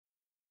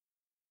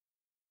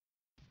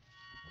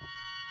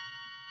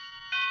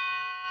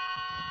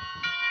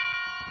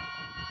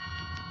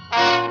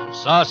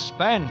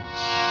Suspense.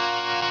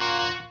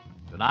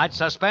 Tonight's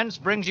Suspense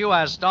brings you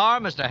as star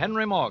Mr.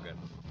 Henry Morgan.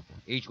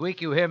 Each week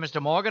you hear Mr.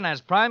 Morgan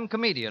as prime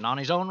comedian on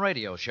his own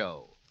radio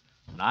show.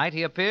 Tonight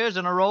he appears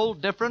in a role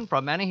different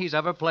from any he's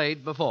ever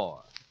played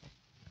before.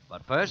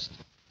 But first,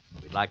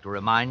 we'd like to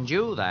remind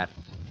you that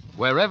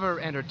wherever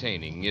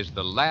entertaining is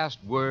the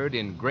last word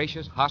in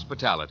gracious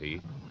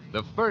hospitality,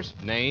 the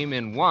first name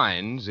in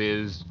wines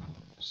is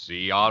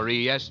Cresta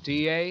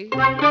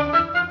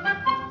Blanca.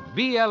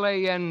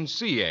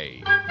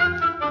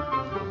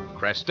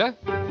 Cresta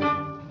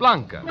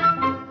Blanca.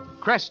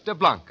 Cresta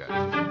Blanca.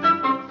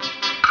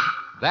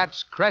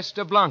 That's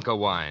Cresta Blanca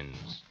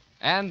wines.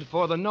 And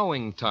for the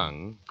knowing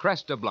tongue,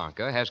 Cresta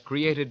Blanca has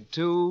created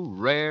two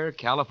rare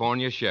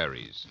California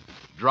sherries.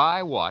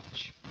 Dry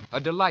Watch, a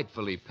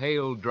delightfully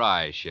pale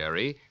dry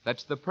sherry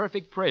that's the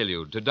perfect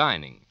prelude to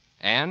dining.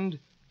 And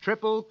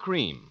Triple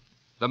Cream,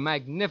 the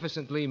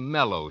magnificently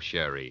mellow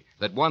sherry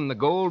that won the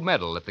gold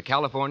medal at the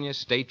California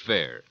State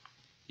Fair.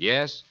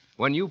 Yes,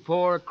 when you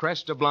pour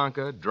Cresta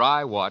Blanca,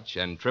 Dry Watch,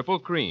 and Triple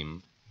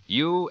Cream,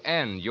 you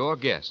and your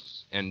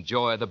guests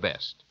enjoy the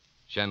best.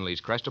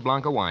 Shenley's Cresta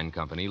Blanca Wine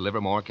Company,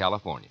 Livermore,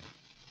 California.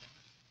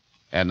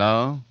 And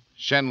now,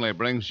 Shenley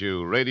brings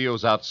you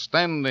radio's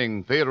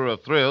outstanding theater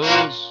of thrills,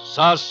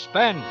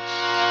 Suspense.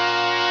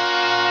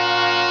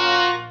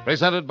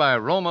 Presented by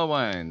Roma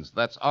Wines.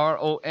 That's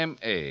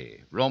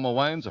R-O-M-A. Roma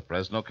Wines of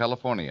Fresno,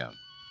 California.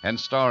 And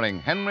starring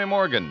Henry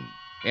Morgan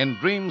in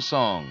Dream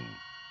Song,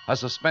 a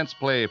suspense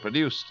play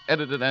produced,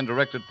 edited, and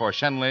directed for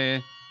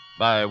Shenley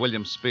by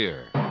William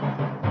Spear.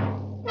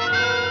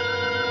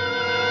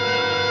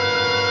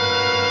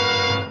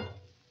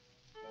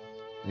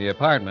 The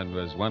apartment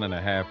was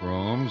 1.5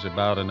 rooms,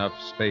 about enough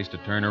space to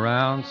turn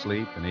around,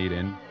 sleep, and eat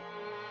in.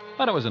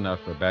 But it was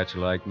enough for a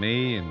bachelor like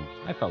me, and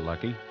I felt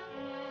lucky.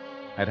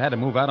 I'd had to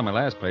move out of my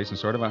last place in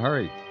sort of a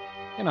hurry.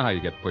 You know how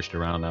you get pushed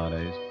around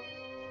nowadays.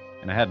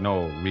 And I had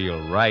no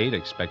real right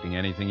expecting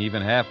anything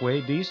even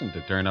halfway decent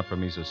to turn up for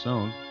me so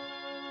soon.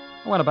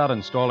 I went about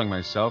installing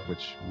myself,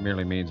 which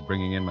merely means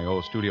bringing in my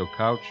old studio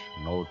couch,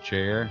 an old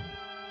chair,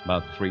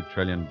 about 3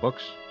 trillion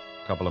books,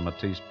 a couple of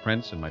Matisse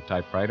prints, and my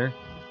typewriter.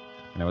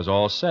 And I was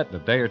all set in a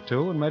day or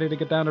two and ready to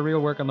get down to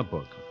real work on the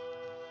book.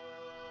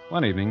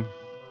 One evening,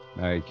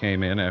 I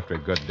came in after a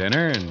good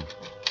dinner and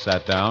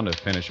sat down to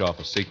finish off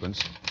a sequence.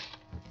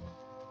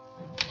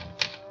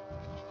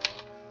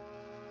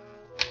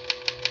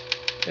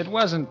 It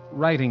wasn't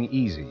writing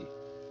easy.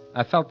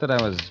 I felt that I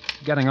was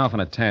getting off on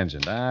a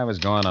tangent. I was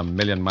going a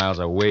million miles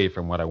away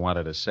from what I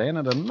wanted to say, and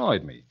it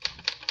annoyed me.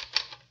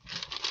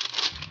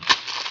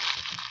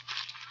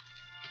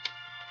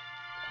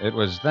 It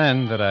was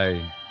then that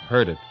I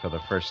heard it for the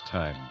first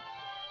time.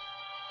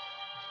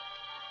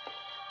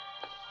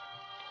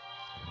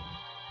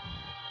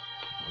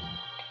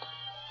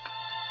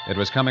 It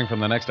was coming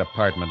from the next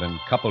apartment, and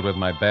coupled with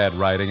my bad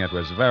writing, it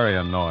was very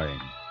annoying.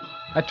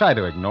 I tried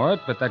to ignore it,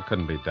 but that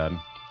couldn't be done.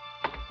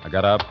 I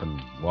got up and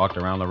walked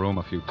around the room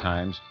a few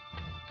times.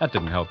 That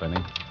didn't help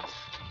any.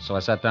 So I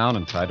sat down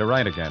and tried to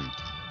write again.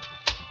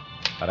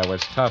 But I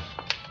was tough,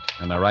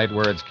 and the right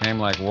words came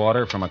like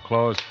water from a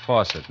closed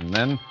faucet, and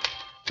then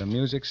the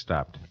music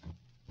stopped.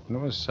 And it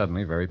was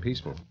suddenly very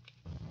peaceful.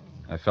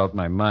 I felt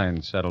my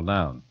mind settle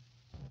down.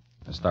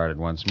 I started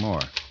once more.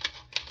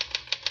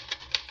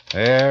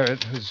 There,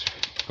 it was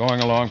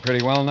going along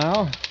pretty well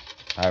now.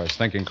 I was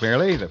thinking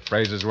clearly, the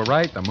phrases were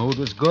right, the mood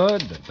was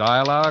good, the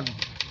dialogue,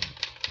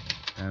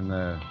 and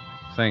the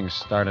thing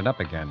started up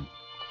again.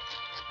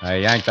 I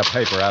yanked the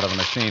paper out of the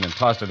machine and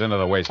tossed it into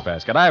the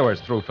wastebasket. I was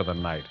through for the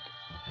night.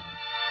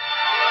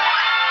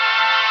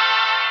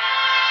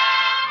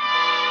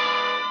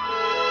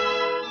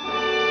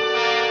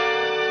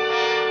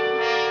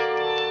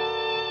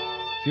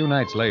 A few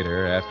nights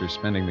later, after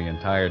spending the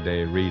entire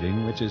day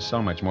reading, which is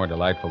so much more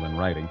delightful than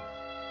writing,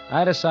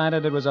 I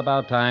decided it was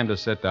about time to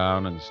sit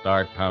down and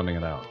start pounding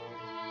it out.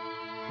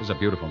 It was a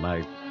beautiful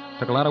night. It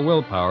took a lot of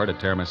willpower to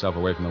tear myself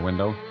away from the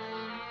window.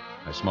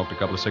 I smoked a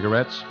couple of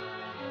cigarettes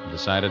and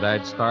decided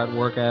I'd start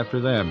work after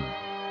them.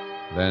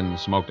 Then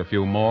smoked a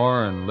few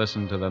more and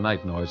listened to the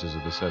night noises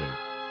of the city.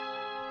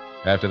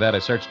 After that, I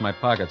searched my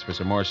pockets for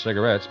some more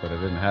cigarettes, but I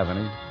didn't have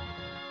any.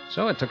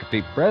 So I took a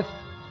deep breath,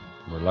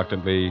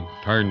 reluctantly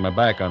turned my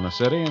back on the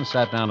city, and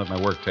sat down at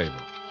my work table.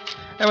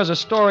 There was a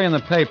story in the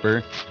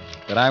paper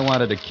that I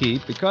wanted to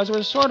keep because it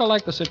was sort of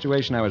like the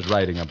situation I was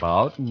writing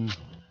about, and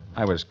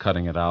I was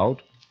cutting it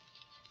out.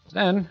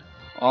 Then,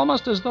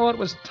 almost as though it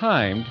was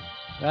timed,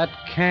 that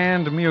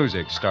canned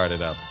music started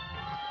up.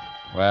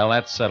 Well,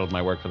 that settled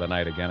my work for the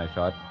night again, I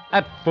thought.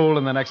 That fool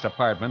in the next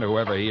apartment,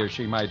 whoever he or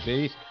she might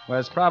be,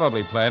 was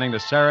probably planning to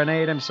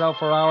serenade himself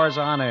for hours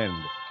on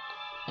end.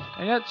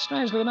 And yet,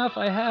 strangely enough,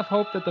 I half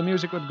hoped that the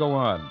music would go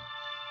on.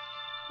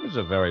 It was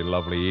a very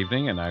lovely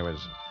evening, and I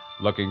was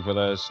looking for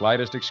the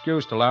slightest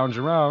excuse to lounge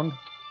around.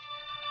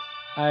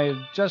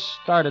 I just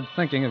started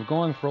thinking of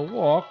going for a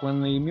walk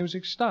when the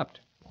music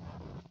stopped.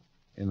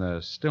 In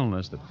the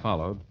stillness that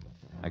followed,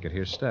 I could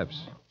hear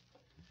steps.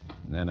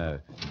 And then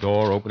a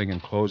door opening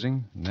and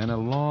closing, and then a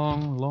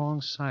long, long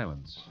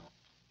silence.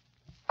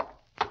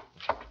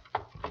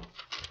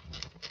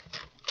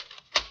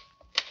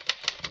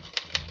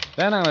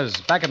 Then I was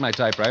back at my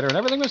typewriter, and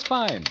everything was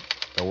fine.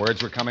 The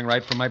words were coming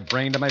right from my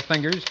brain to my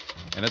fingers,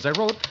 and as I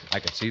wrote, I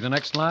could see the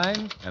next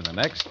line and the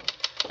next.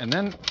 And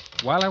then,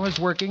 while I was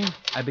working,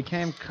 I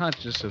became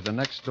conscious of the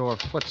next door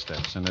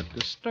footsteps, and it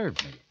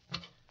disturbed me.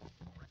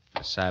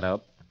 I sat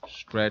up,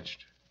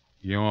 stretched,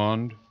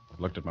 yawned,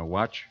 looked at my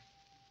watch.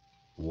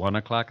 1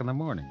 o'clock in the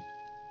morning.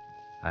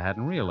 I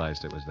hadn't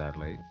realized it was that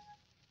late.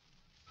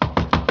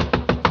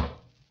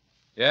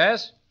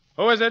 Yes?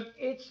 Who is it?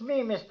 It's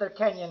me, Mr.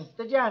 Kenyon,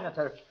 the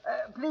janitor.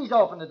 Please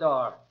open the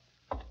door.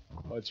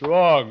 What's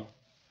wrong?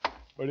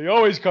 But he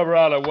always come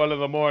around at 1 in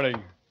the morning.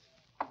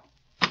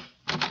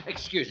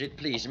 Excuse it,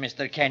 please,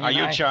 Mr. Kenyon. Are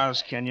you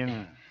Charles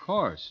Kenyon? Of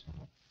course.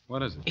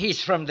 What is it?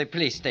 He's from the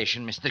police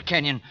station, Mr.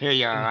 Kenyon. Here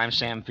you are. I'm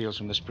Sam Fields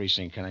from this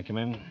precinct. Can I come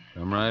in?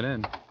 Come right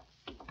in.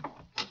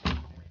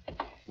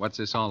 What's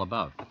this all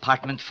about?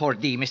 Apartment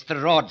 4D, Mr.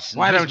 Rodson.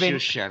 Why has don't been... you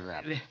shut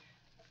up?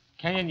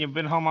 Kenyon, you've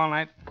been home all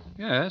night?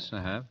 Yes,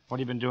 I have. What have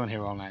you been doing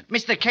here all night?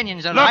 Mr.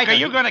 Kenyon's a Look, writer. are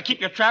you going to keep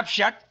your trap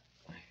shut?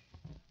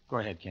 Go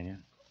ahead,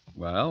 Kenyon.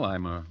 Well,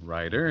 I'm a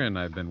writer, and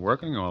I've been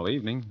working all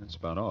evening. That's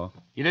about all.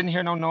 You didn't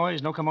hear no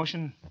noise, no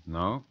commotion?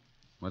 No?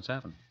 What's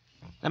happened?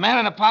 The man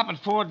in apartment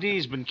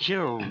 4D's been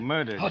killed,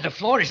 murdered. Oh, the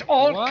floor is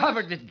all What?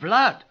 covered with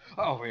blood.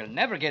 Oh, we'll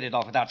never get it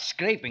off without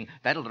scraping.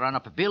 That'll run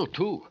up a bill,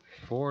 too.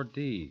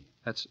 4D.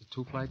 That's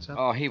 2 flights up?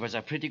 Oh, he was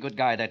a pretty good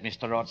guy, that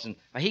Mr. Rodson.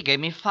 He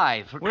gave me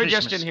 5 for We're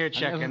Christmas. just in here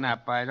checking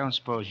up. I don't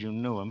suppose you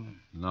knew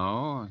him.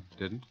 No, I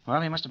didn't. Well,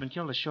 he must have been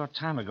killed a short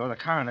time ago. The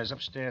coroner's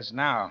upstairs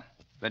now.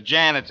 The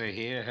janitor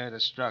here heard a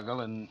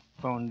struggle and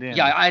phoned in.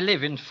 Yeah, I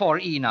live in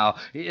 4E now.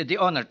 The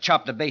owner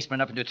chopped the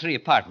basement up into 3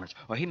 apartments.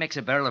 Oh, he makes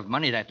a barrel of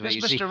money that way, This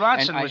you Mr. see.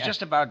 Rodson And was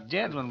just about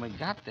dead when we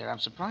got there. I'm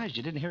surprised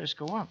you didn't hear us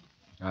go up.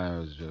 I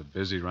was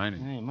busy writing.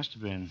 Yeah, he must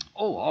have been.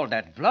 Oh, all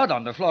that blood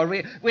on the floor.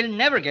 We'll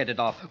never get it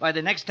off. Why,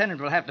 the next tenant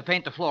will have to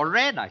paint the floor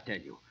red, I tell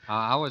you.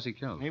 How was he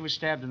killed? He was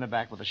stabbed in the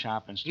back with a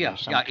sharp instrument of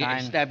some Yeah,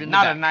 kind. stabbed in the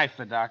Not back. a knife,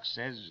 the doc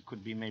says. It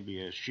could be maybe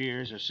a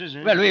shears or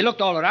scissors. Well, we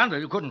looked all around, but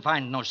we couldn't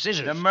find no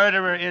scissors. The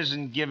murderer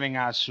isn't giving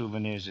out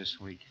souvenirs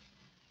this week.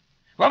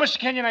 Well, Mr.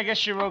 Kenyon, I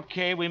guess you're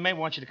okay. We may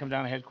want you to come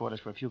down to headquarters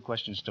for a few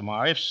questions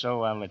tomorrow. If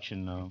so, I'll let you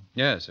know.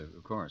 Yes,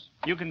 of course.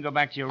 You can go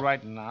back to your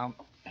writing now.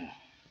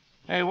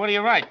 Hey, what do you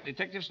write?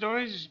 Detective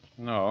stories?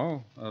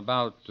 No,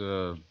 about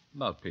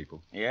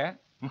people. Yeah?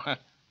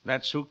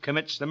 That's who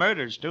commits the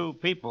murders, too,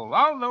 people.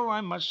 Although I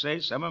must say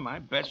some of my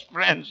best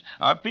friends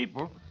are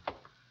people.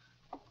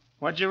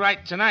 What'd you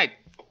write tonight?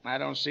 I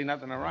don't see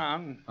nothing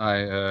around.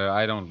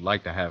 I don't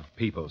like to have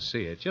people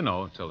see it,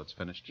 until it's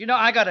finished. You know,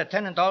 I got a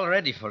tenant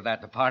already for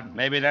that apartment.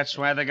 Maybe that's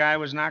why the guy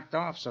was knocked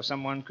off, so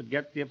someone could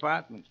get the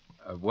apartment.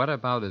 What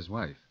about his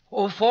wife?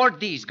 Oh,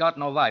 4D's got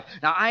no wife.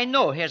 Now, I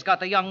know he has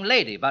got a young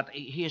lady, but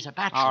he is a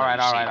bachelor. All right,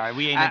 you all see. right.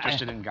 We ain't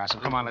interested in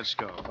gossip. Come on, let's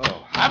go.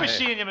 Oh, I'll be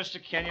seeing you,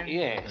 Mr. Kenyon.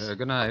 Yes.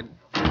 Good night.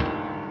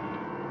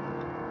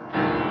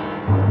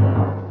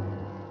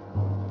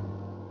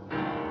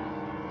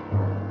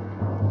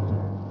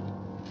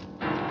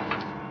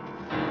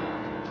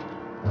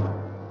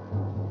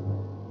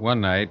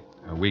 One night,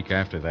 a week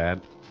after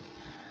that,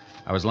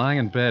 I was lying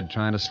in bed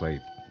trying to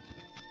sleep.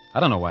 I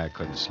don't know why I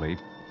couldn't sleep.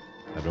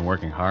 I'd been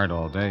working hard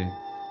all day.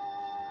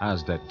 I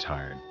was dead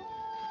tired.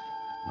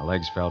 My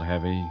legs felt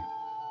heavy,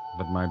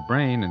 but my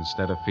brain,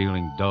 instead of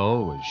feeling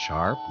dull, was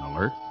sharp and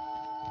alert.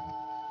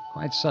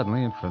 Quite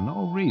suddenly, and for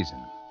no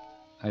reason,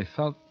 I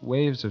felt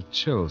waves of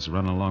chills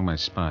run along my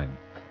spine.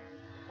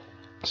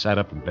 I sat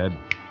up in bed,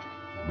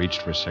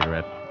 reached for a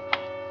cigarette.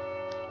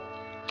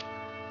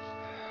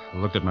 I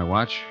looked at my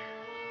watch.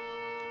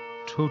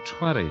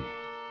 2:20,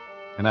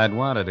 and I'd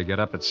wanted to get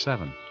up at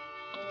 7.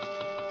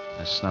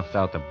 I snuffed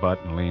out the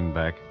butt and leaned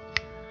back.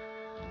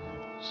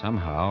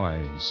 Somehow,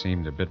 I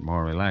seemed a bit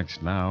more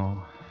relaxed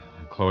now.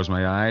 I closed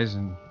my eyes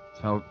and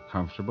felt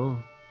comfortable,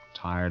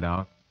 tired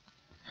out.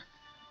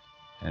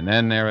 And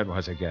then there it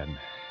was again.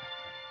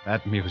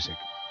 That music.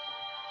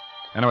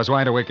 And I was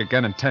wide awake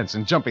again and tense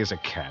and jumpy as a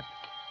cat.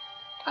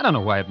 I don't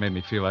know why it made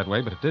me feel that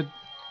way, but it did.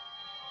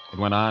 It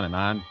went on and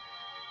on.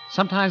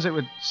 Sometimes it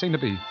would seem to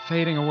be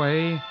fading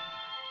away.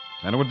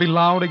 Then it would be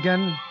loud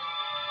again.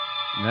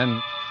 And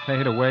then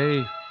fade away.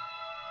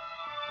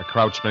 I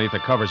crouched beneath the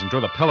covers and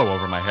drew the pillow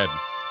over my head.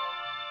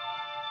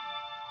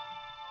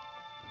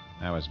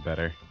 That was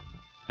better.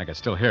 I could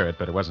still hear it,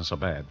 but it wasn't so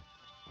bad.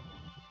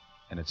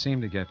 And it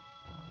seemed to get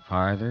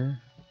farther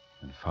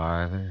and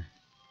farther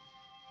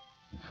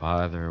and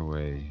farther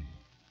away.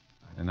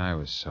 And I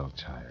was so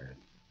tired.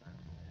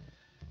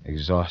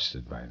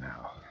 Exhausted by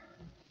now.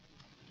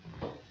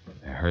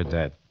 I heard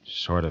that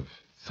sort of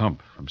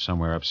thump from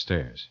somewhere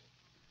upstairs.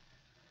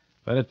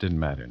 But it didn't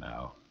matter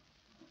now.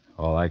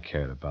 All I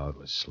cared about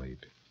was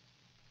sleep.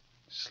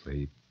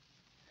 Sleep.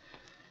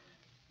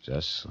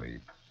 Just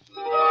sleep.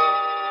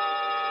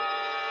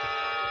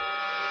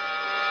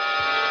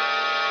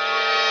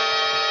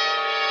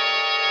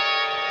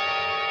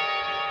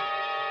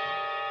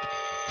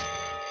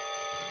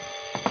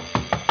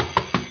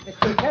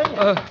 Mr.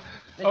 Kenyon.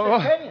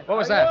 Mr. Kenyon. what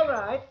was Are that? you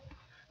all right?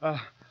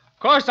 Of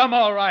course I'm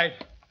all right.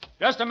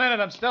 Just a minute,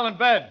 I'm still in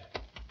bed.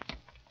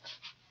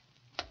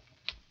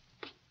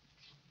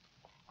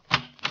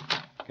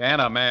 Can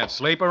a man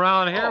sleep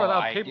around here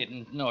without I people?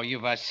 didn't know you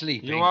were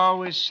sleeping. You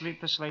always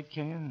sleep this late,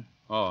 Kenyon?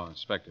 Oh,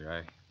 Inspector,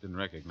 I didn't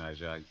recognize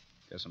you. I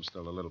guess I'm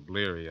still a little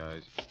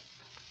bleary-eyed.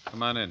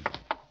 Come on in.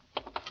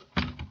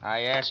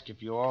 I ask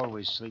if you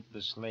always sleep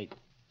this late.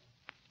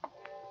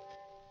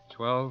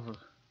 12?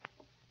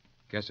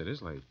 Guess it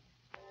is late.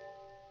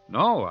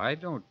 No, I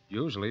don't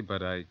usually,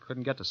 but I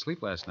couldn't get to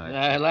sleep last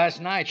night.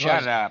 Last night.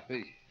 Shut up.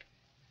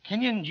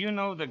 Kenyon, do you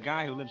know the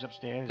guy who lives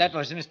upstairs? That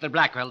was Mr.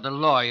 Blackwell, the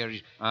lawyer.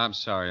 I'm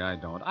sorry, I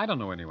don't. I don't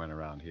know anyone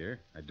around here.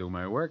 I do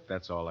my work,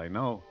 that's all I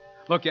know.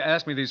 Look, you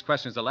asked me these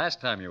questions the last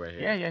time you were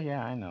here.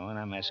 Yeah, I know, and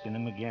I'm asking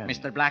him again.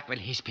 Mr. Blackwell,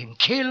 he's been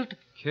killed.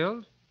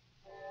 Killed?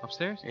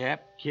 Upstairs?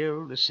 Yep,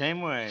 killed the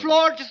same way.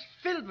 Floor just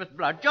filled with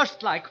blood,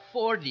 just like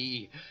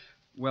 4D.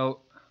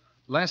 Well,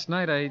 last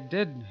night I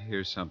did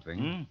hear something.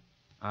 Hmm?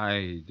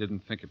 I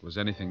didn't think it was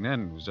anything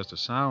then. It was just a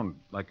sound,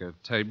 like a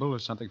table or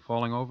something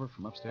falling over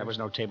from upstairs. There was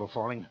no table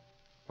falling.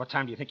 What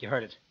time do you think you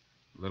heard it?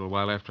 A little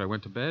while after I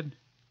went to bed.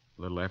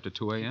 A little after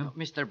 2 a.m.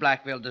 Mr.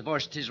 Blackwell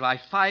divorced his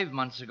wife 5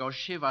 months ago.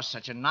 She was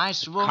such a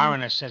nice woman.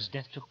 Coroner says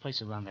death took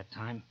place around that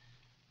time.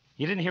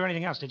 You didn't hear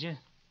anything else, did you?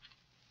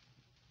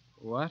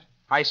 What?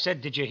 I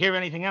said, did you hear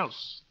anything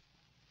else?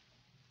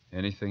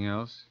 Anything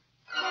else?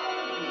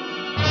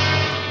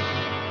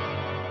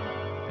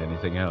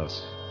 Anything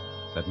else?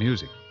 That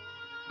music.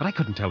 But I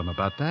couldn't tell him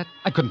about that.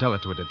 I couldn't tell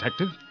it to a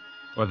detective.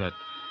 Or that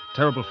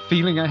terrible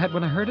feeling I had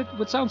when I heard it. It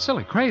would sound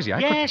silly, crazy.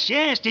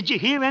 Yes. Did you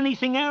hear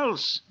anything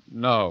else?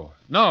 No,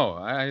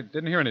 I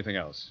didn't hear anything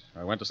else.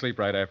 I went to sleep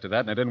right after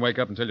that, and I didn't wake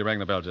up until you rang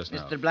the bell just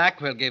now. Mr.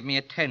 Blackwell gave me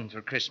a 10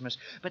 for Christmas,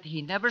 but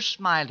he never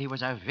smiled. He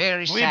was a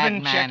very sad man.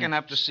 We've been checking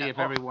up to see if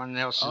everyone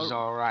else is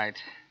all right.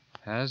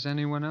 Has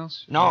anyone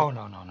else? No.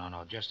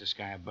 Just this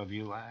guy above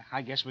you.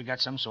 I guess we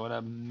got some sort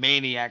of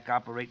maniac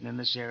operating in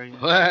this area.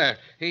 Well,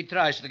 he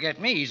tries to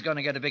get me. He's going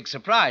to get a big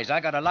surprise.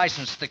 I got a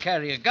license to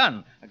carry a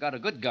gun. I got a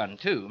good gun,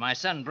 too. My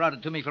son brought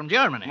it to me from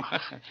Germany.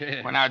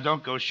 Well, now,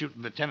 don't go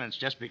shooting the tenants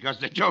just because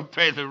they don't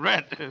pay the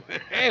rent.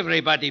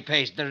 Everybody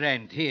pays the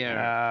rent here.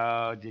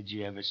 Oh, did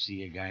you ever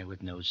see a guy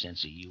with no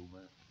sense of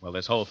humor? Well,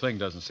 this whole thing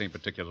doesn't seem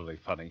particularly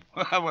funny.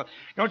 Well,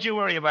 don't you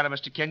worry about it,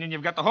 Mr. Kenyon.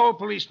 You've got the whole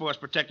police force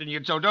protecting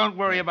you, so don't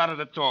worry about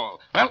it at all.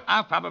 Well,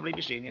 I'll probably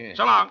be seeing you. Yeah.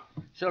 So long.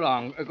 So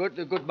long.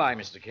 Goodbye,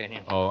 Mr.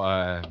 Kenyon. Oh,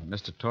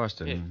 Mr.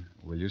 Torsten,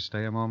 will you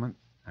stay a moment?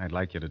 I'd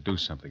like you to do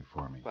something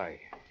for me. Why,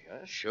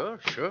 sure.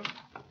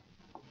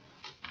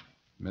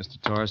 Mr.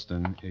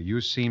 Torsten,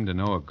 you seem to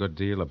know a good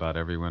deal about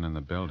everyone in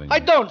the building. I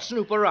don't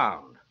snoop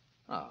around.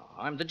 Oh,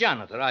 I'm the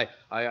janitor.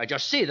 I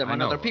just see them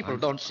when other people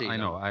don't see them. I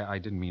know. I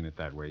didn't mean it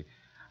that way.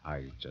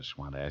 I just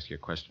want to ask you a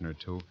question or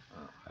two.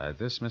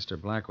 This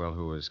Mr. Blackwell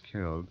who was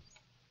killed,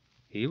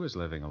 he was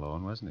living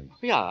alone, wasn't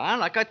he? Yeah,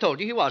 like I told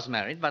you, he was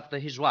married, but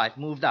his wife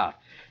moved out.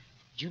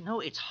 Do you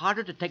know it's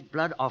harder to take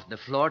blood off the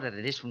floor than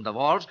it is from the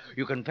walls?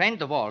 You can paint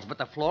the walls, but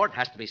the floor it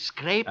has to be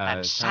scraped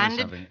and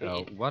sanded. Tell me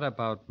something. What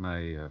about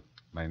my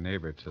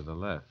neighbor to the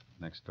left,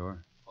 next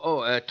door? Oh,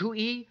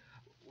 2E?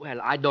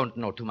 Well, I don't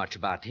know too much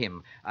about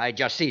him. I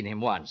just seen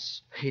him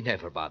once. He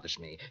never bothers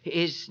me.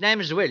 His name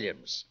is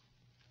Williams.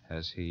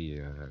 Has he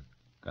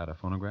got a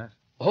phonograph?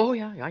 Oh,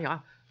 yeah.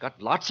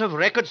 Got lots of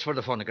records for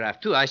the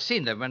phonograph, too. I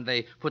seen them when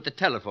they put the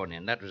telephone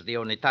in. That was the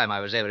only time I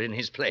was ever in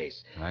his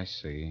place. I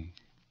see.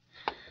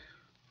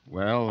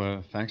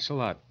 Well, thanks a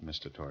lot,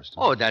 Mr. Torsten.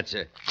 Oh, that's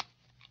a...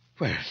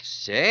 Well,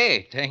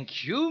 say,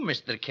 thank you,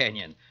 Mr.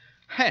 Kenyon.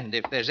 And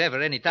if there's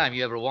ever any time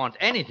you ever want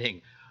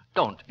anything,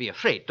 don't be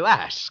afraid to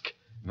ask.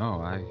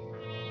 No,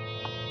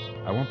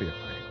 I won't be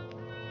afraid.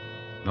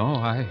 No,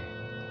 I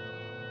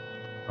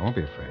won't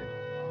be afraid.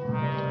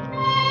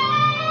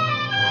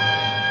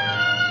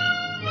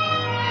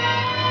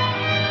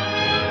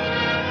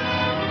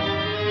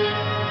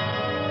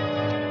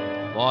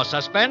 For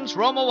Suspense,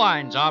 Roma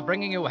Wines are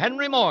bringing you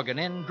Henry Morgan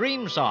in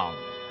Dream Song.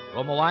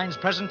 Roma Wines'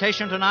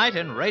 presentation tonight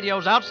in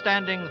radio's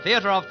outstanding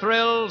theater of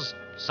thrills,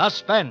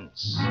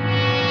 Suspense.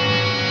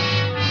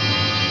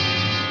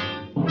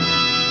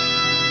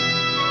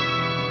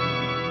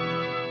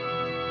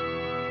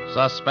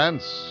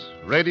 Suspense,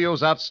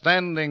 radio's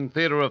outstanding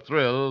theater of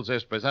thrills,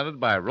 is presented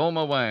by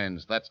Roma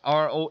Wines. That's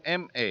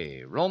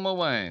R-O-M-A, Roma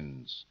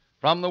Wines,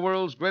 from the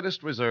world's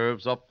greatest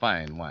reserves of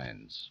fine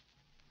wines.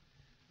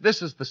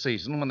 This is the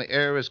season when the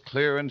air is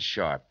clear and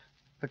sharp,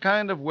 the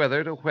kind of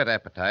weather to whet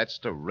appetites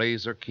to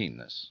razor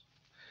keenness.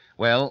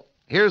 Well,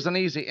 here's an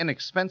easy,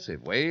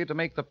 inexpensive way to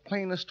make the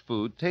plainest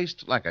food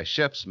taste like a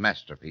chef's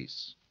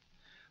masterpiece.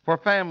 For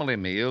family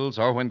meals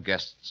or when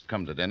guests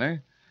come to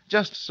dinner,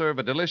 just serve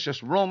a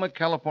delicious Roma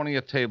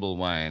California table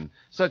wine,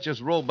 such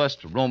as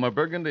robust Roma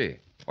Burgundy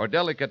or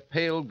delicate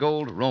pale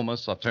gold Roma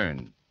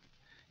Sauterne.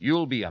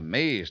 You'll be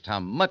amazed how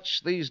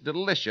much these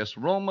delicious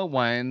Roma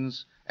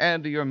wines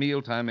add to your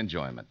mealtime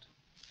enjoyment.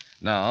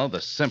 Now,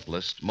 the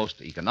simplest,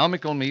 most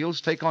economical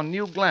meals take on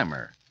new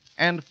glamour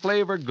and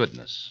flavor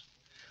goodness.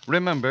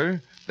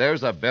 Remember,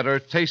 there's a better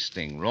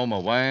tasting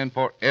Roma wine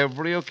for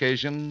every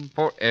occasion,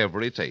 for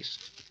every taste.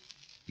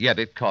 Yet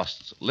it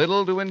costs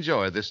little to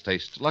enjoy this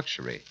taste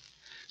luxury.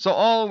 So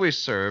always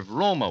serve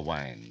Roma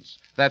wines,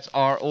 That's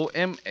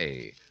Roma.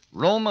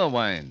 Roma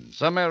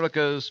Wines,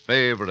 America's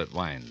favorite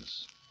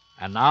wines.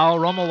 And now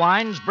Roma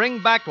Wines bring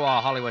back to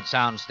our Hollywood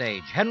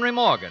soundstage Henry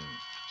Morgan,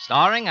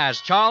 starring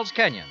as Charles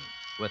Kenyon,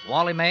 with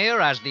Wally Mayer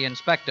as the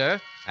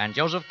inspector and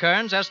Joseph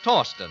Kearns as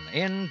Torsten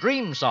in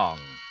Dream Song,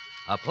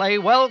 a play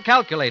well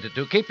calculated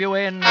to keep you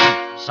in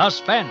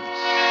suspense.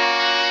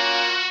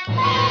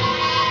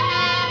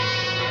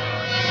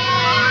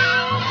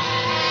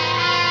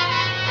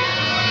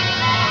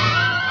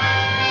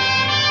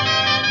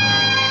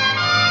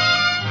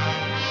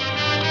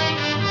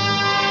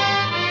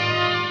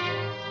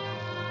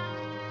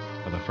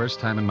 First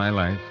time in my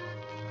life,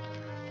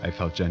 I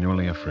felt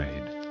genuinely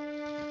afraid.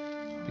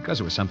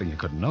 Because it was something you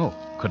couldn't know,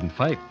 couldn't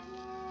fight.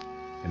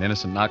 An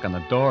innocent knock on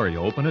the door, you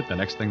open it, the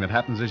next thing that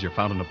happens is you're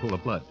found in a pool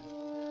of blood.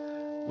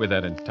 With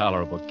that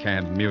intolerable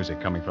canned music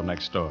coming from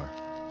next door.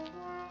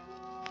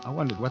 I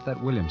wondered what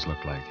that Williams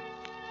looked like,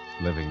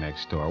 living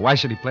next door. Why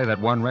should he play that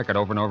one record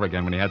over and over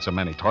again when he had so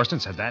many? Torsten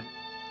said that.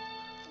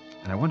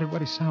 And I wondered what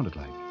he sounded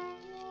like.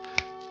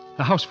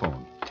 The house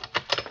phone.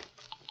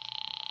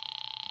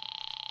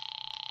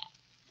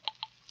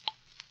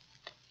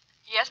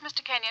 Yes,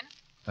 Mr.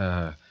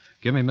 Kenyon?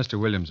 Give me Mr.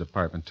 Williams'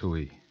 apartment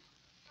 2E.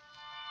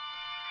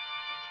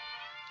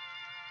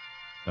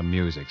 The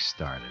music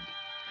started.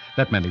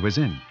 That meant he was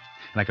in, and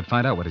I could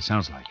find out what he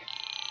sounds like.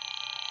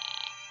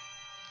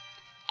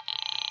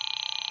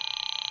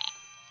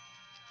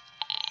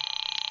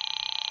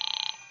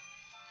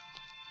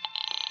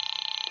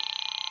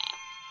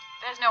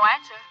 There's no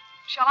answer.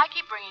 Shall I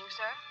keep ringing,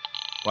 sir?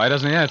 Why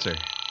doesn't he answer?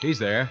 He's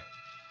there.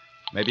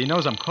 Maybe he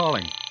knows I'm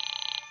calling.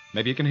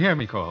 Maybe he can hear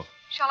me call.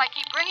 Shall I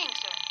keep ringing,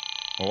 sir?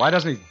 Well, why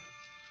doesn't he...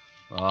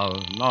 Oh,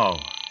 no.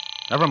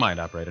 Never mind,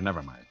 operator,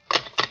 never mind.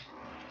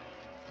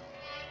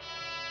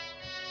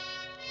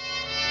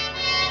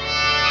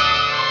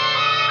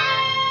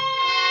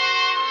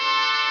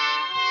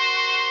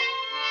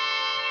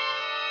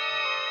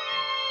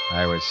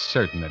 I was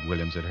certain that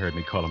Williams had heard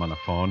me call him on the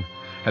phone.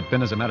 Had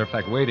been, as a matter of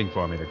fact, waiting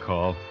for me to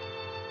call.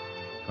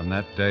 From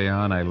that day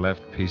on, I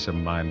left peace of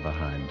mind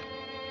behind.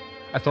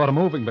 I thought of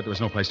moving, but there was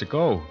no place to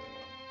go.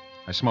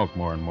 I smoked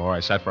more and more. I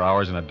sat for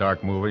hours in a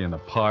dark movie, in the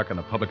park, in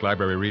the public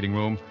library reading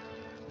room.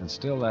 And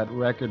still that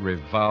record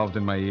revolved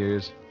in my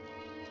ears.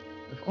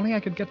 If only I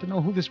could get to know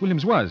who this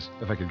Williams was.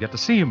 If I could get to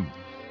see him.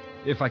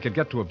 If I could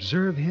get to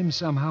observe him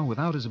somehow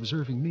without his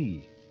observing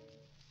me.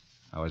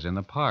 I was in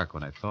the park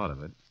when I thought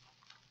of it.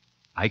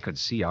 I could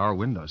see our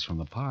windows from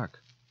the park.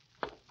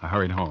 I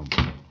hurried home.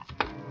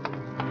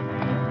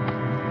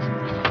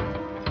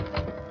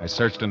 I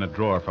searched in a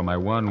drawer for my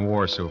one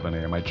war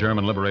souvenir, my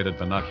German liberated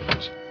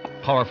binoculars.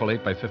 Powerful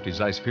 8x50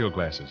 Zeiss field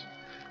glasses.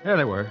 There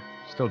they were,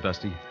 still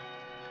dusty.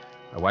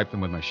 I wiped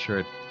them with my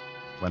shirt,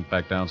 went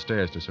back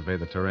downstairs to survey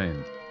the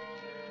terrain.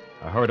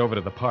 I hurried over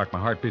to the park, my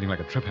heart beating like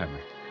a trip hammer.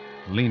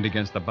 Leaned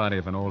against the body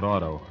of an old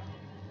auto.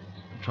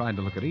 I tried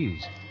to look at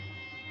ease.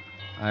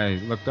 I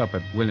looked up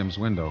at Williams'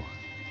 window.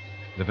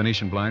 The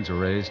Venetian blinds were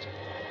raised.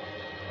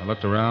 I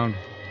looked around.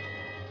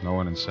 No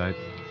one in sight.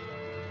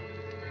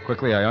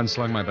 Quickly, I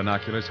unslung my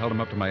binoculars, held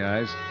them up to my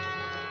eyes.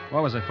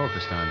 What was I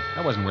focused on?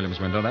 That wasn't Williams'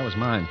 window. That was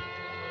mine.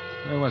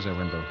 Where was that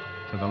window?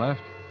 To the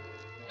left?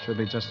 Should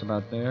be just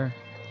about there.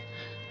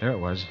 There it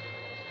was.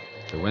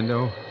 The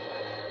window,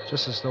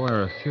 just as though I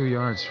were a few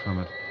yards from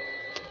it.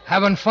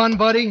 Having fun,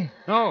 buddy?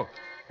 No.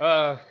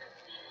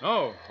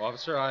 No,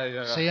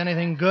 officer, See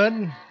anything good?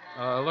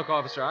 Look,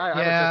 officer,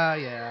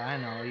 Yeah, I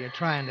know. You're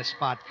trying to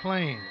spot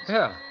planes.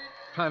 Yeah,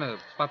 trying to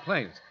spot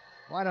planes.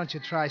 Why don't you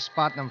try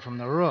spotting them from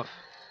the roof?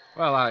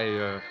 Well,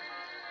 I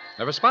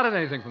never spotted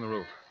anything from the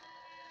roof.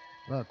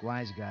 Look,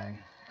 wise guy,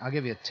 I'll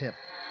give you a tip.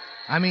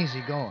 I'm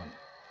easy going.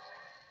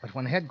 But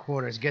when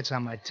headquarters gets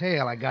on my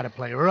tail, I gotta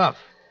play rough.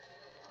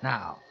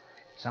 Now,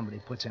 if somebody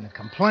puts in a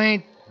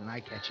complaint and I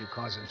catch you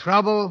causing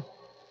trouble,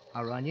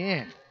 I'll run you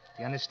in.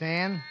 You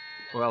understand?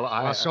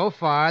 Well, so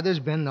far, there's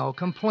been no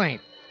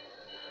complaint.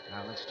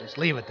 Now, let's just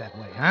leave it that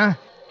way, huh?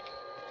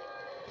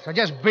 So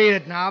just beat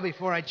it now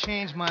before I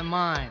change my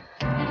mind.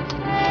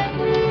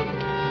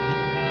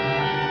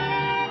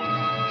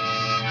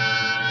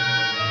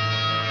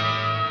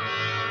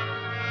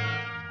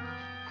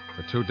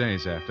 For 2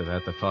 days after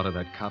that, the thought of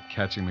that cop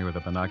catching me with the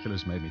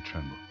binoculars made me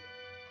tremble.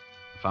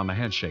 I found my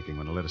hands shaking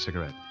when I lit a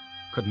cigarette.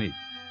 Couldn't eat.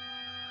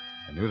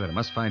 I knew that I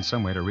must find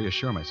some way to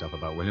reassure myself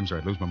about Williams or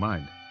I'd lose my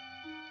mind.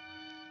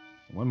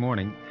 One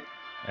morning,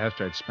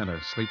 after I'd spent a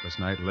sleepless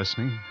night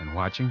listening and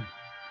watching,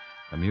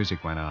 the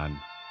music went on.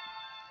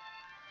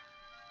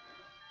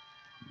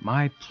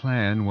 My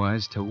plan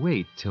was to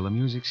wait till the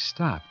music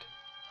stopped.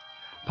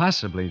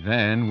 Possibly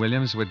then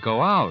Williams would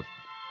go out.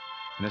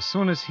 And as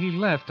soon as he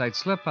left, I'd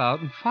slip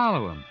out and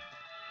follow him.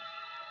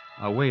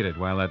 I waited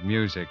while that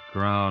music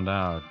ground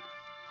out,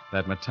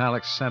 that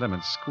metallic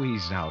sentiment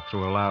squeezed out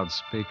through a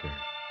loudspeaker.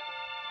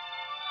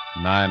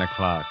 9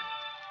 o'clock.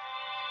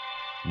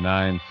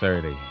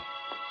 9:30.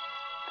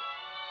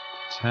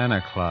 10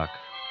 o'clock.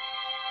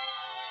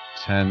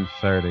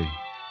 10:30.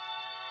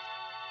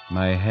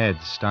 My head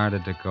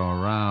started to go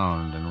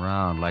round and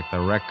round like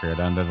the record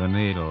under the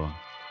needle.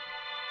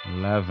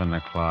 11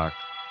 o'clock.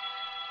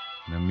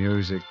 The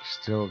music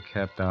still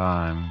kept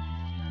on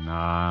and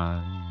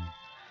on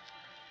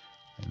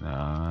and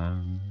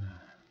on.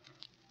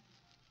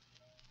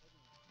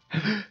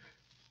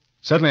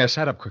 Suddenly I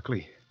sat up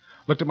quickly,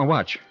 looked at my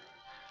watch.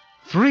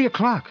 3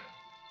 o'clock.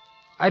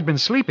 I'd been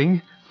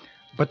sleeping,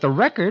 but the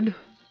record,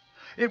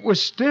 it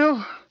was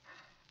still...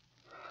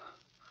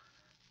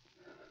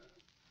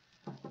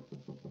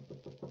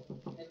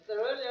 Mr.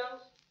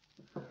 Williams?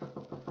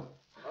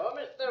 Oh,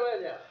 Mr.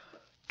 Williams.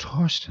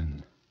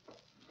 Torsten.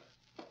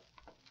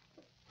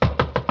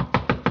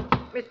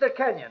 Mr.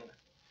 Kenyon.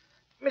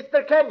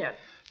 Mr. Kenyon.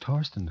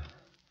 Torsten,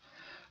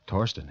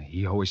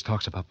 he always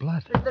talks about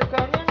blood. Mr.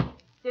 Kenyon,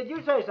 did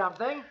you say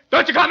something?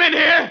 Don't you come in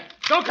here!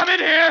 Don't come in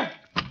here!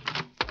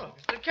 Oh,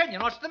 Mr.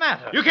 Kenyon, what's the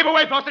matter? You keep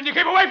away, Torsten. You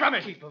keep away from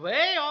it. Keep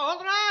away? Oh,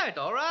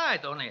 all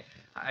right. Only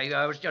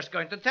I was just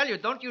going to tell you,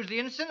 don't use the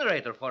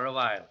incinerator for a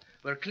while.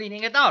 We're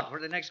cleaning it out for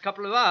the next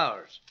couple of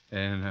hours.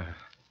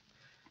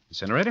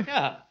 Incinerator?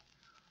 Yeah.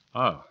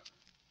 Oh.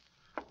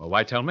 Well,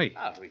 why tell me?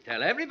 Oh, we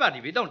tell everybody.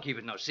 We don't keep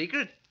it no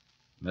secret.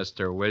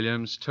 Mr.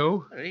 Williams,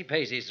 too? He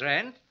pays his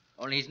rent.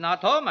 Only he's not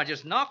home. I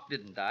just knocked,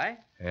 didn't I?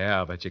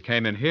 Yeah, but you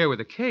came in here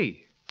with a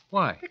key.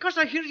 Why? Because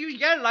I hear you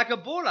yell like a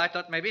bull. I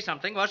thought maybe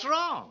something was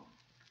wrong.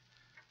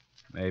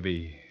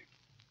 Maybe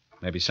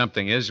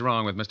something is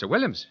wrong with Mr.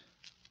 Williams.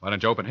 Why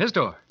don't you open his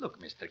door?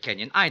 Look, Mr.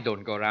 Kenyon, I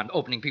don't go around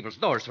opening people's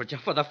doors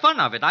for the fun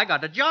of it. I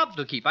got a job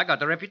to keep. I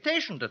got a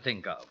reputation to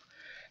think of.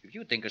 If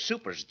you think a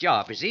super's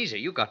job is easy,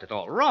 you got it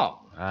all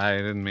wrong. I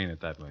didn't mean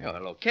it that way.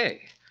 Well,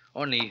 okay.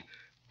 Only,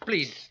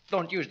 please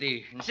don't use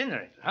the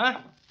incinerator, huh?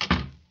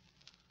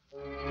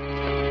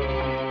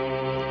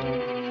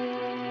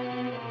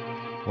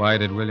 Why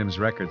did Williams'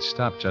 record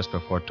stop just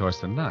before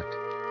Torsten knocked?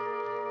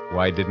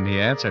 Why didn't he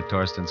answer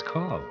Torsten's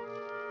call?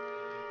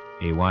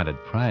 He wanted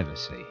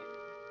privacy.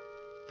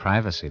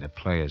 Privacy to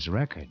play his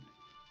record.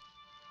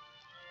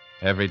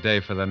 Every day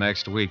for the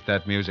next week,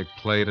 that music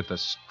played at the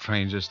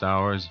strangest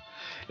hours.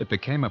 It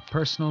became a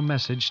personal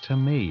message to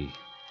me.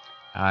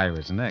 I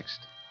was next.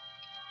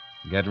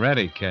 Get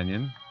ready,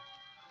 Kenyon.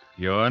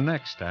 You're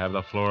next to have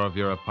the floor of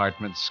your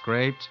apartment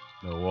scraped,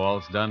 the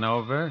walls done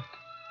over.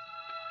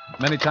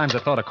 Many times I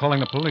thought of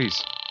calling the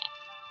police.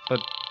 But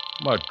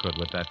what good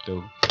would that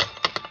do?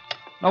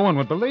 No one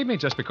would believe me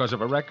just because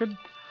of a record.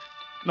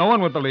 No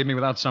one would believe me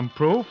without some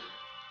proof.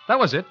 That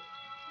was it.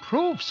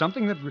 Proof,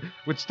 something that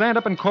would stand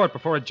up in court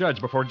before a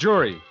judge, before a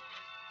jury.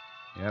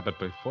 Yeah, but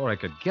before I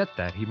could get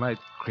that, he might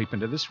creep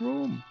into this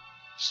room.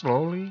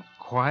 Slowly,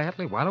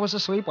 quietly, while I was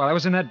asleep, while I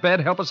was in that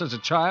bed, helpless as a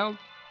child.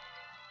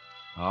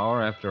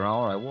 Hour after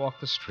hour, I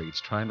walked the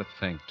streets trying to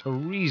think, to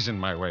reason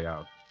my way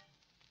out.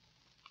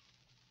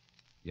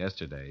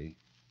 Yesterday,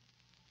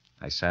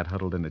 I sat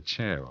huddled in a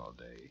chair all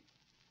day.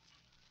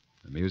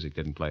 The music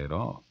didn't play at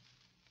all.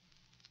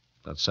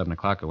 About 7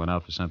 o'clock, I went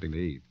out for something to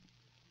eat.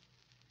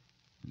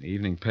 In the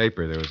evening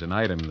paper, there was an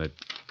item that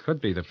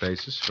could be the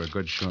basis for a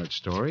good short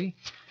story.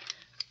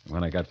 And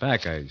when I got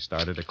back, I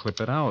started to clip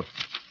it out.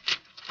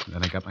 And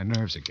then I got my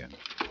nerves again.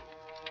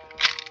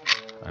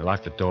 I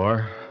locked the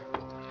door.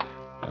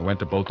 I went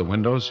to both the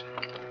windows.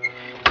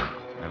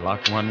 I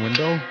locked one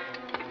window.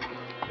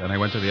 Then I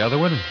went to the other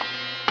one.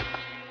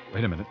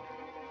 Wait a minute.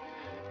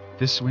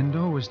 This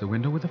window was the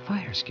window with the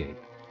fire escape.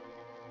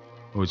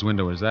 Whose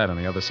window was that on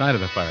the other side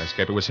of the fire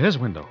escape? It was his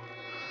window.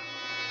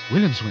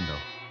 William's window.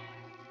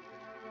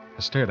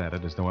 I stared at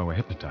it as though I were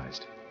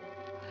hypnotized.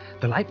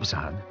 The light was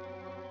on.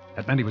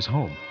 That meant he was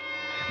home.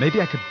 Maybe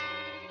I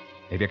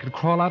could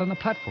crawl out on the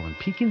platform and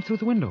peek in through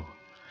the window.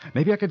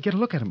 Maybe I could get a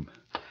look at him.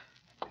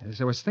 As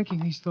I was thinking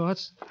these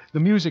thoughts, the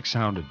music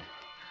sounded.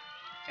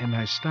 And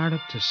I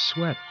started to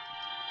sweat.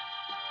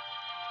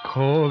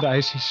 Cold,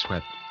 icy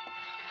sweat.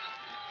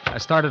 I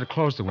started to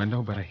close the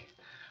window, but I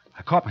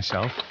caught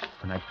myself,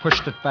 and I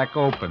pushed it back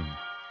open.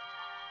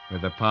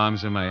 With the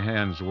palms of my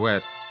hands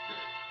wet,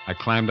 I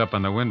climbed up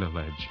on the window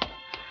ledge,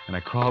 and I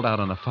crawled out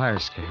on the fire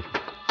escape.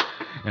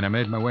 And I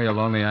made my way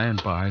along the iron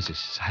bars as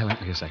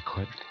silently as I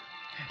could.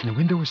 And the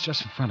window was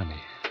just in front of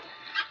me.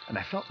 And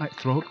I felt my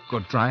throat go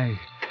dry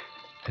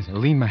as I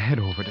leaned my head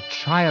over to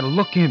try to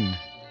look in.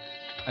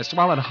 I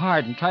swallowed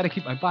hard and tried to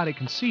keep my body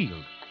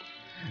concealed.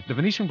 The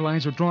Venetian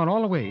blinds were drawn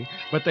all the way,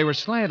 but they were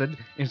slanted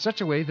in such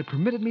a way that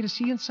permitted me to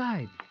see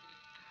inside.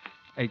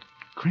 I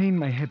craned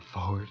my head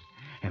forward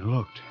and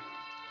looked.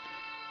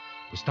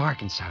 It was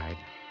dark inside,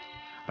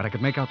 but I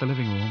could make out the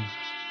living room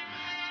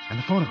and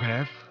the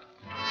phonograph,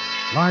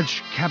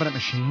 large cabinet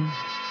machine.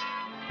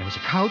 There was a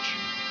couch,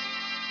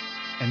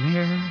 and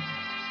there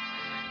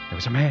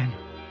was a man.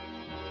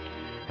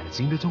 And it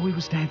seemed as though he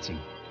was dancing,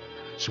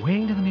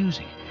 swaying to the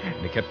music,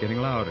 and it kept getting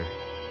louder.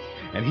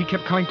 And he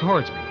kept coming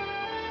towards me,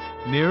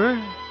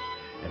 nearer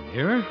and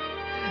nearer.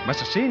 Must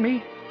have seen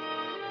me,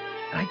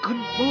 and I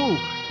couldn't move.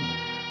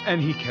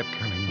 And he kept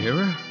coming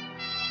nearer,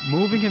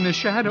 moving in the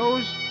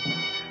shadows,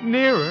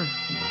 nearer,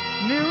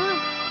 nearer.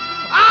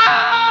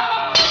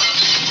 Ah!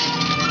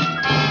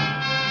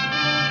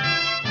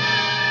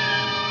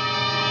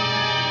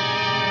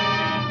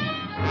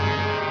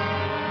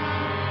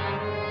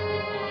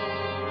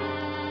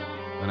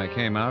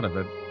 came out of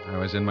it, I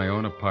was in my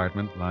own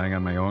apartment, lying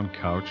on my own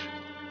couch.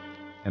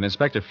 And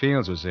Inspector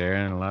Fields was there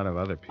and a lot of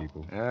other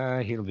people.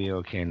 He'll be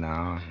okay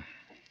now.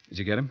 Did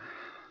you get him?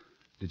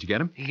 Did you get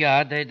him?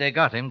 Yeah, they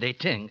got him. They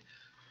think.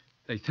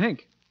 They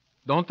think.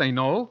 Don't they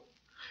know?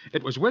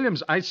 It was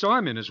Williams. I saw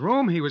him in his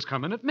room. He was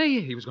coming at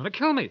me. He was going to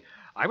kill me.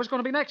 I was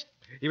going to be next.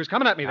 He was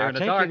coming at me there in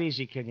the dark. Take it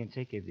easy, Kenyon.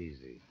 Take it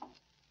easy.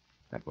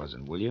 That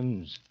wasn't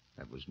Williams.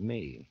 That was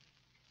me.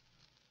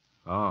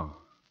 Oh.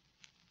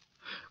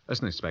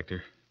 Listen,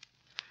 Inspector.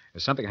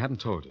 There's something I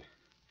haven't told you.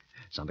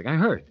 Something I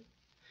heard.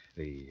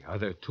 The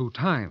other 2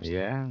 times.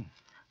 Yeah?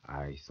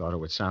 I thought it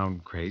would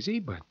sound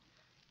crazy, but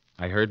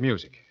I heard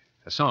music.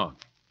 A song.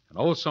 An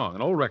old song.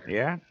 An old record.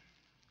 Yeah?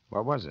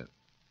 What was it?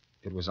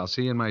 It was I'll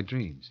See You in My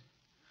Dreams.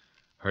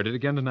 Heard it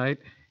again tonight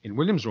in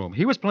Williams' room.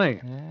 He was playing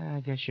it. Yeah, I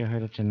guess you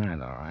heard it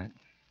tonight, all right.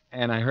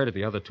 And I heard it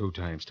the other 2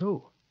 times,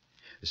 too.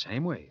 The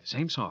same way, the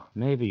same song.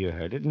 Maybe you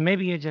heard it, and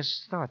maybe you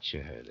just thought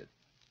you heard it.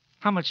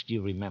 How much do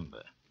you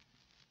remember?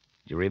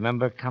 Do you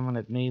remember coming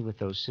at me with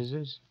those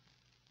scissors?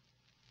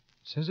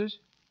 Scissors?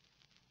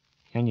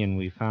 Kenyon,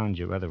 we found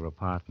your other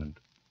apartment.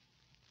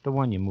 The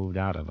one you moved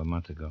out of a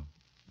month ago.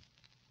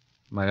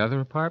 My other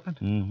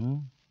apartment? Mm-hmm.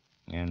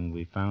 And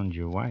we found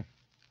your wife.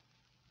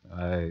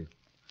 I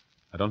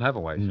don't have a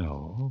wife.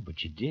 No,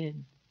 but you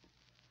did.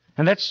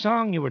 And that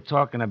song you were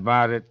talking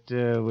about, it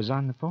was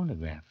on the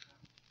phonograph.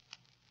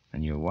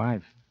 And your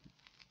wife,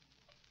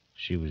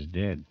 she was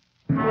dead.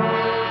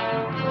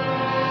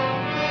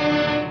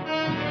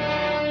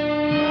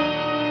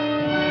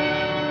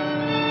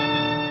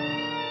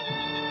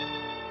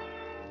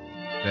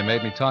 They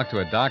made me talk to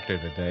a doctor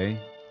today.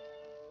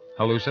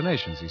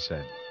 Hallucinations, he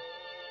said.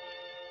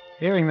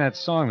 Hearing that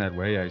song that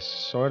way, I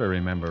sort of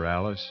remember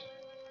Alice.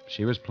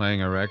 She was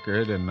playing a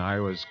record, and I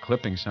was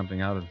clipping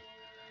something out of...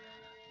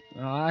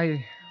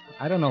 I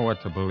don't know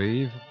what to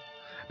believe,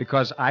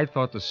 because I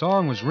thought the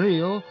song was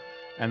real,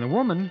 and the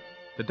woman,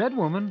 the dead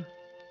woman,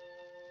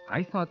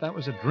 I thought that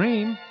was a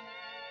dream.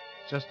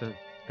 Just a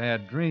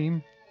bad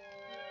dream.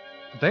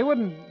 But they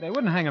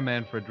wouldn't hang a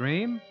man for a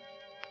dream,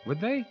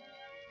 would they?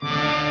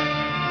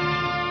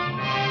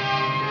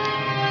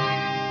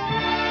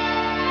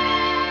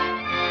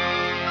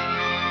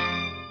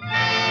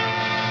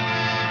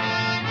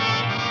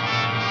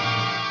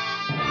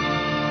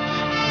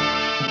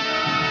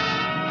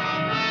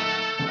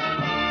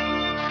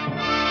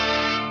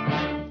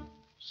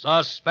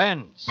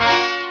 Suspense.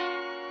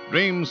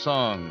 Dream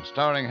Song,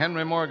 starring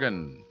Henry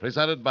Morgan,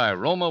 presented by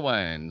Roma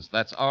Wines.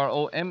 That's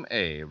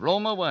R-O-M-A.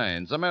 Roma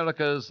Wines,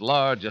 America's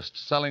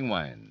largest selling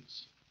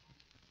wines.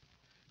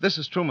 This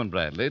is Truman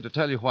Bradley to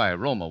tell you why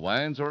Roma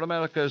Wines are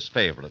America's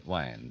favorite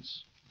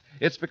wines.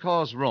 It's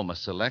because Roma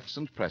selects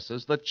and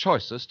presses the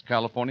choicest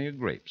California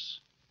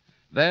grapes.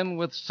 Then,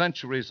 with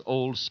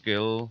centuries-old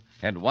skill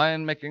and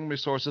winemaking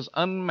resources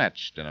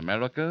unmatched in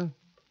America,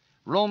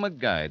 Roma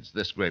guides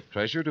this grape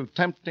treasure to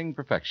tempting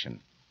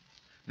perfection.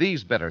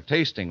 These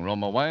better-tasting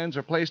Roma wines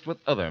are placed with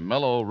other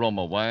mellow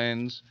Roma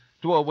wines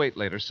to await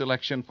later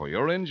selection for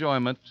your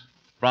enjoyment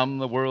from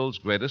the world's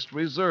greatest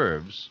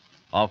reserves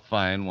of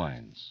fine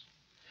wines.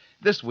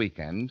 This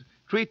weekend,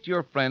 treat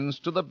your friends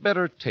to the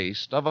better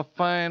taste of a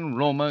fine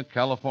Roma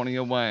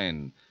California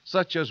wine,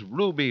 such as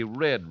ruby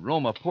red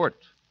Roma Port,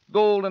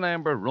 golden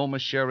amber Roma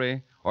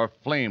Sherry, or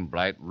flame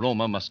bright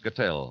Roma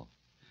Muscatel.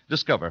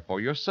 Discover for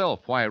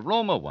yourself why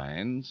Roma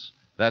wines,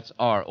 that's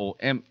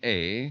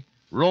R-O-M-A,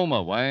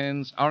 Roma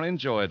wines are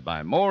enjoyed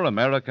by more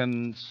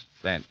Americans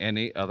than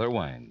any other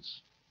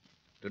wines.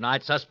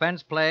 Tonight's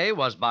suspense play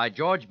was by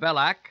George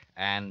Bellak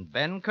and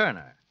Ben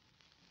Kerner.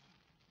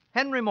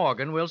 Henry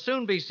Morgan will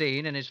soon be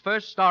seen in his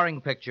first starring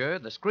picture,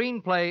 the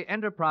screenplay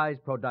Enterprise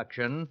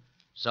production,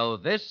 So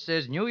This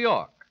Is New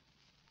York,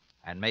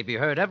 and may be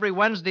heard every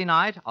Wednesday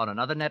night on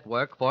another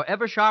network,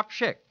 Forever Sharp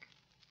Chick.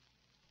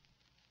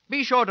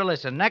 Be sure to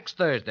listen next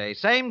Thursday,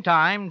 same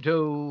time,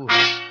 to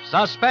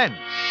Suspense.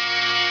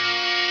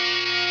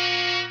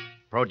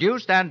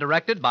 Produced and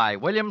directed by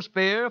William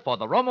Spear for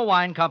the Roma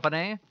Wine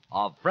Company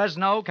of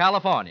Fresno,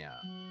 California.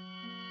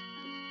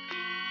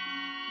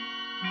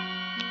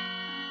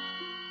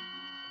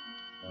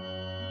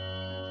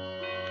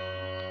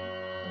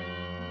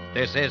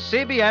 This is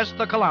CBS,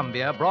 the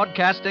Columbia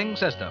Broadcasting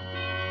System.